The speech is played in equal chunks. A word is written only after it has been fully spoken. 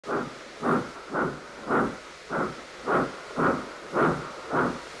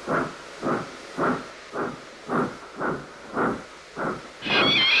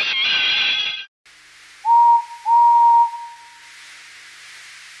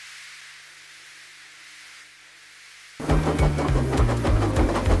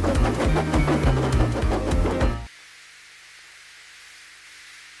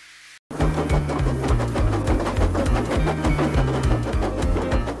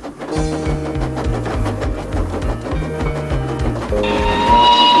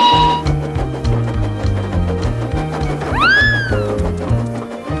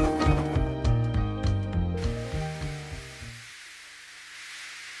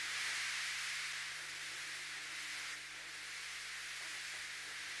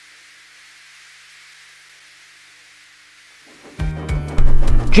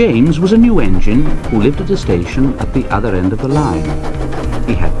James was a new engine who lived at a station at the other end of the line.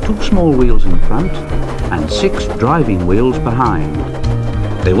 He had 2 small wheels in front and 6 driving wheels behind.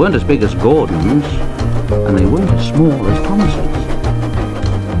 They weren't as big as Gordon's, and they weren't as small as Thomas's.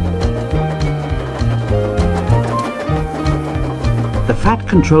 The Fat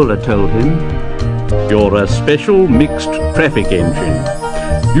controller told him, "You're a special mixed traffic engine.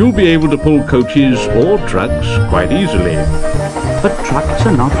 You'll be able to pull coaches or trucks quite easily." But trucks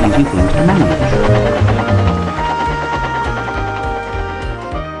are not easy things to manage.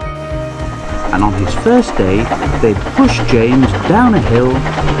 And on his first day, they'd pushed James down a hill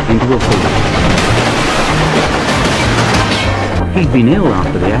into a hole. He'd been ill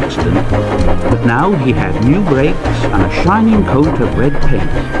after the accident, but now he had new brakes and a shining coat of red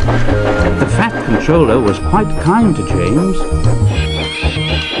paint. The Fat controller was quite kind to James.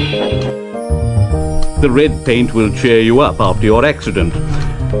 "The red paint will cheer you up after your accident.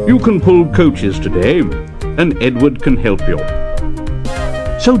 You can pull coaches today, and Edward can help you."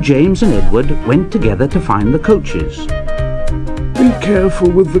 So James and Edward went together to find the coaches. "Be careful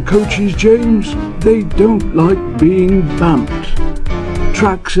with the coaches, James. They don't like being bumped.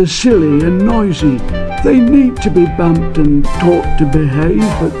 Trucks are silly and noisy. They need to be bumped and taught to behave,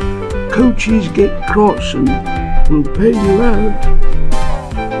 but coaches get cross and will pay you out."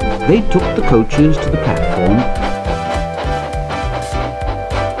 They took the coaches to the platform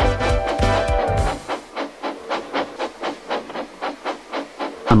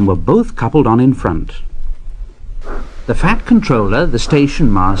and were both coupled on in front. The Fat controller, the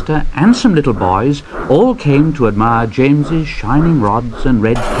station master, and some little boys all came to admire James's shining rods and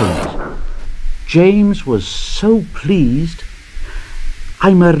red paint. James was so pleased.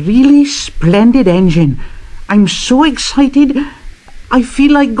 "I'm a really splendid engine. I'm so excited. I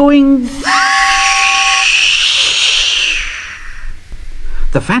feel like going..."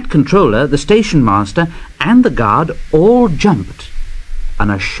 The Fat controller, the station master, and the guard all jumped,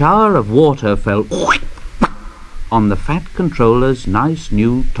 and a shower of water fell on the Fat controller's nice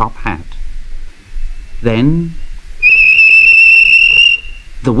new top hat. Then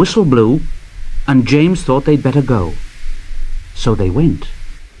the whistle blew, and James thought they'd better go. So they went.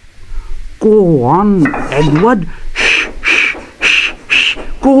 "Go on, Edward.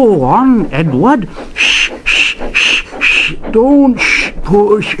 Go on, Edward. Don't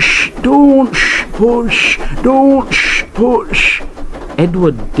push. Don't push. Don't push."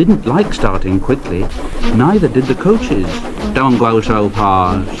 Edward didn't like starting quickly. Neither did the coaches. "Don't go so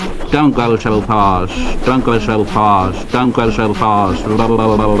fast. Don't go so fast. Don't go so fast. Don't go so fast."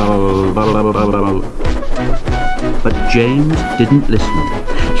 But James didn't listen.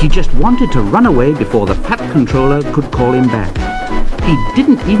 He just wanted to run away before the Fat controller could call him back. He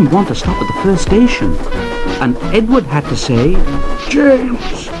didn't even want to stop at the first station. And Edward had to say, James,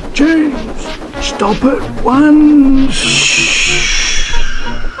 stop at once."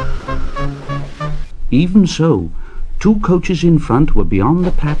 Even so, 2 coaches in front were beyond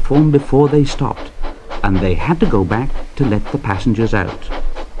the platform before they stopped, and they had to go back to let the passengers out.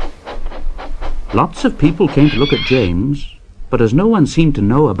 Lots of people came to look at James, but as no one seemed to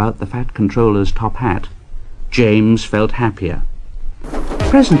know about the Fat controller's top hat, James felt happier.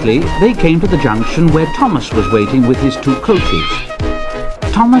 Presently, they came to the junction where Thomas was waiting with his 2 coaches.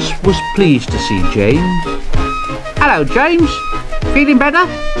 Thomas was pleased to see James. "Hello, James. Feeling better?"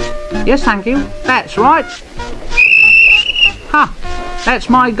 "Yes, thank you. That's right." "Ha! That's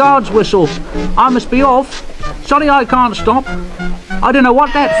my guard's whistle. I must be off. Sorry I can't stop. I don't know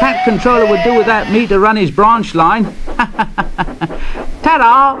what that Fat controller would do without me to run his branch line."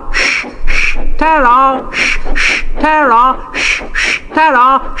 Ta-da! Ta-da! Ta-da!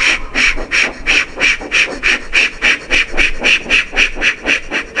 Ta-da!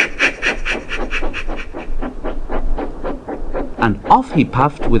 and off he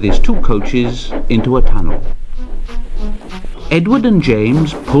puffed with his two coaches into a tunnel. Edward and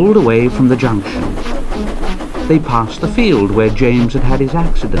James pulled away from the junction. They passed the field where James had had his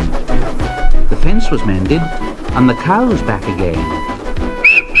accident. The fence was mended, and the cows back again.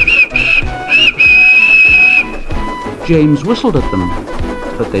 James whistled at them,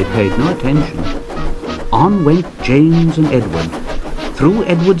 but they paid no attention. On went James and Edward, through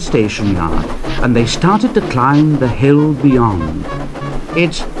Edward's station yard, and they started to climb the hill beyond.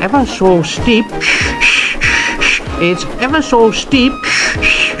 It's ever so steep. It's ever so steep.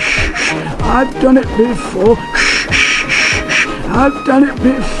 I've done it before. I've done it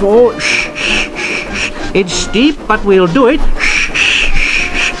before. It's steep, but we'll do it.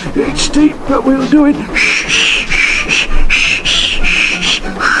 It's steep, but we'll do it.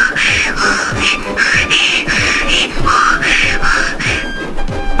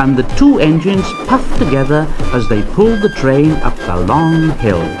 And the two engines puffed together as they pulled the train up the long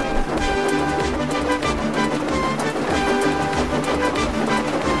hill.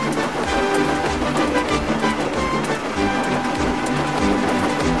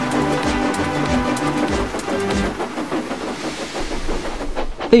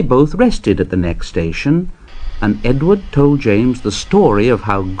 They both rested at the next station, and Edward told James the story of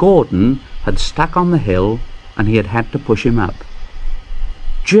how Gordon had stuck on the hill and he had had to push him up.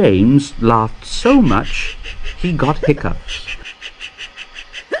 James laughed so much he got hiccups.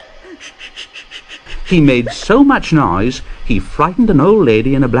 He made so much noise he frightened an old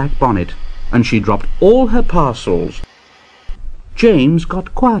lady in a black bonnet, and she dropped all her parcels. James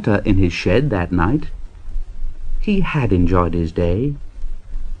got quieter in his shed that night. He had enjoyed his day,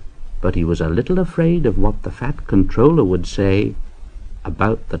 but he was a little afraid of what the Fat Controller would say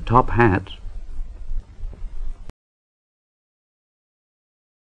about the top hat.